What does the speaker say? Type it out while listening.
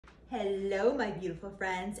Hello, my beautiful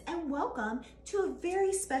friends, and welcome to a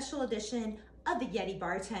very special edition of the Yeti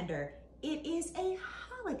Bartender. It is a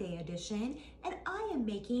holiday edition, and I am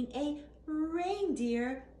making a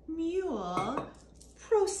Reindeer Mule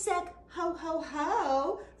Prosecco ho ho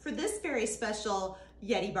ho for this very special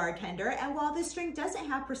Yeti Bartender. And while this drink doesn't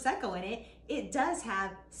have Prosecco in it, it does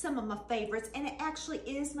have some of my favorites, and it actually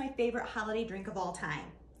is my favorite holiday drink of all time.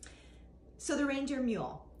 So the Reindeer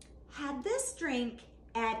Mule. Had this drink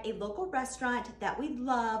at a local restaurant that we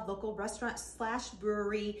love, local restaurant slash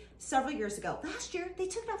brewery, several years ago. Last year, they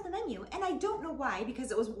took it off the menu, and I don't know why,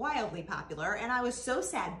 because it was wildly popular, and I was so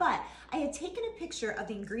sad, but I had taken a picture of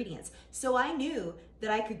the ingredients, so I knew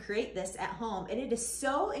that I could create this at home, and it is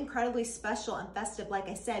so incredibly special and festive, like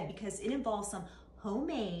I said, because it involves some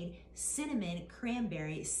homemade cinnamon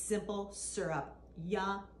cranberry simple syrup.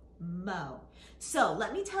 Yummo. So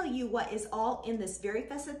let me tell you what is all in this very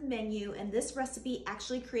festive menu, and this recipe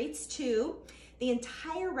actually creates two. The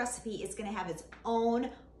entire recipe is going to have its own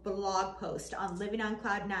blog post on Living on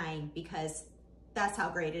Cloud 9 because that's how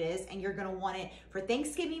great it is, and you're going to want it for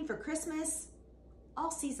Thanksgiving, for Christmas, all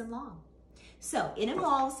season long. So it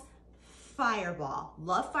involves Fireball.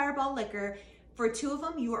 Love Fireball liquor. For two of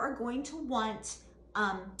them, you are going to want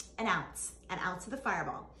an ounce of the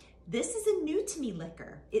Fireball. This is a new to me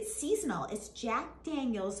liquor. It's seasonal. It's Jack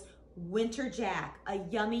Daniel's Winter Jack, a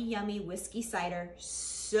yummy, yummy whiskey cider.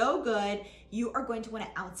 So good. You are going to want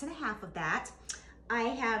 1.5 ounces of that. I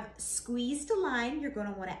have squeezed a lime. You're going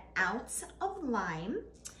to want 1 ounce of lime,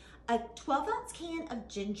 a 12-ounce can of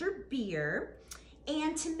ginger beer,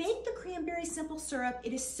 and to make the cranberry simple syrup,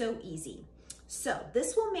 it is so easy. So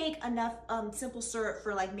this will make enough simple syrup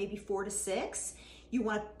for like maybe 4 to 6. You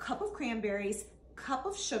want a cup of cranberries, cup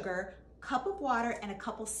of sugar, cup of water, and a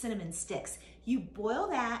couple cinnamon sticks. You boil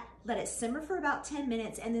that, let it simmer for about 10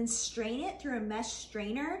 minutes, and then strain it through a mesh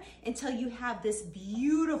strainer until you have this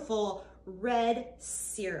beautiful red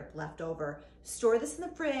syrup left over. Store this in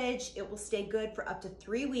the fridge. It will stay good for up to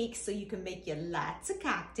 3 weeks, so you can make you lots of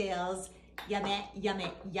cocktails. Yummy,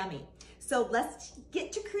 yummy, yummy. So let's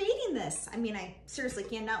get to creating this. I mean, I seriously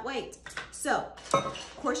cannot wait. So,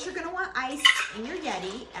 of course, you're gonna want ice in your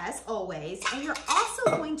Yeti, as always, and you're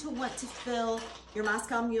also going to want to fill your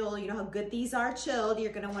Moscow Mule. You know how good these are chilled.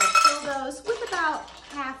 You're gonna wanna fill those with about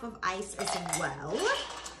half of ice as well.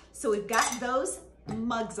 So we've got those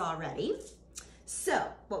mugs already. So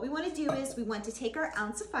what we wanna do is we want to take our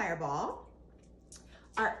ounce of Fireball,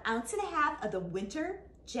 our 1.5 ounces of the Winter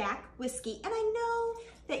Jack whiskey, and I know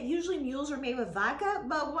that usually mules are made with vodka,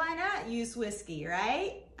 but why not use whiskey,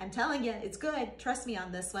 right? I'm telling you, it's good. Trust me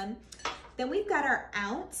on this one. Then we've got our 1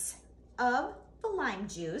 ounce of the lime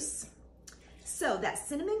juice. So that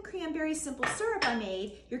cinnamon cranberry simple syrup I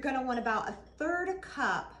made, you're gonna want about 1/3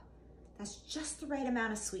 cup. That's just the right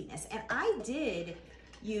amount of sweetness. And I did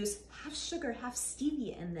use half sugar, half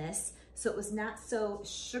stevia in this, so it was not so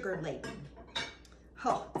sugar laden.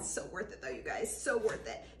 Oh, it's so worth it though, you guys, so worth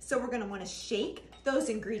it. So we're gonna wanna shake those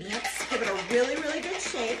ingredients, give it a really, really good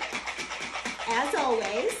shake. As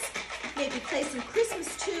always, maybe play some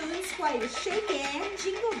Christmas tunes while you're shaking,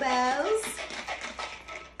 jingle bells.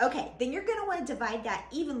 Okay, then you're gonna wanna divide that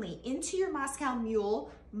evenly into your Moscow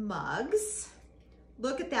Mule mugs.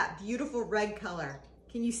 Look at that beautiful red color.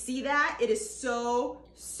 Can you see that? It is so,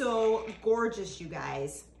 so gorgeous, you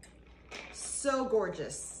guys. So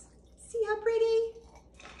gorgeous. See how pretty?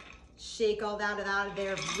 Shake all that out of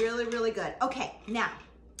there, really, really good. Okay, now,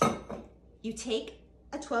 you take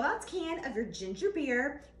a 12-ounce can of your ginger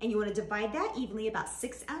beer, and you wanna divide that evenly, about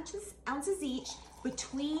 6 ounces each,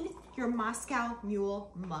 between your Moscow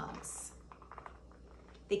Mule mugs.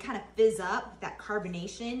 They kind of fizz up, that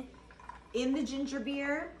carbonation in the ginger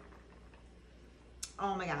beer.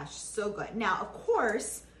 Oh my gosh, so good. Now, of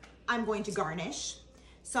course, I'm going to garnish.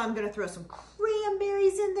 So I'm gonna throw some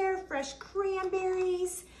cranberries in there, fresh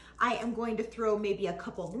cranberries. I am going to throw maybe a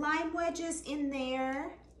couple lime wedges in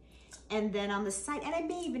there. And then on the side, and I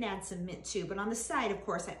may even add some mint too, but on the side, of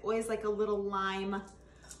course, I always like a little lime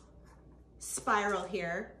spiral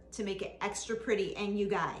here to make it extra pretty. And you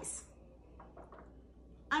guys,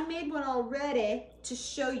 I made one already to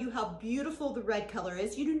show you how beautiful the red color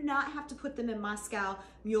is. You do not have to put them in Moscow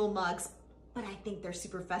Mule mugs, but I think they're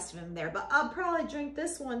super festive in there. But I'll probably drink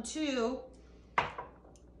this one too.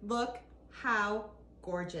 Look how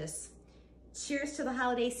gorgeous. Cheers to the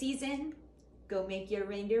holiday season. Go make your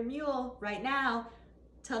Reindeer Mule right now.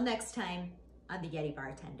 Till next time on the Yeti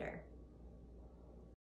Bartender.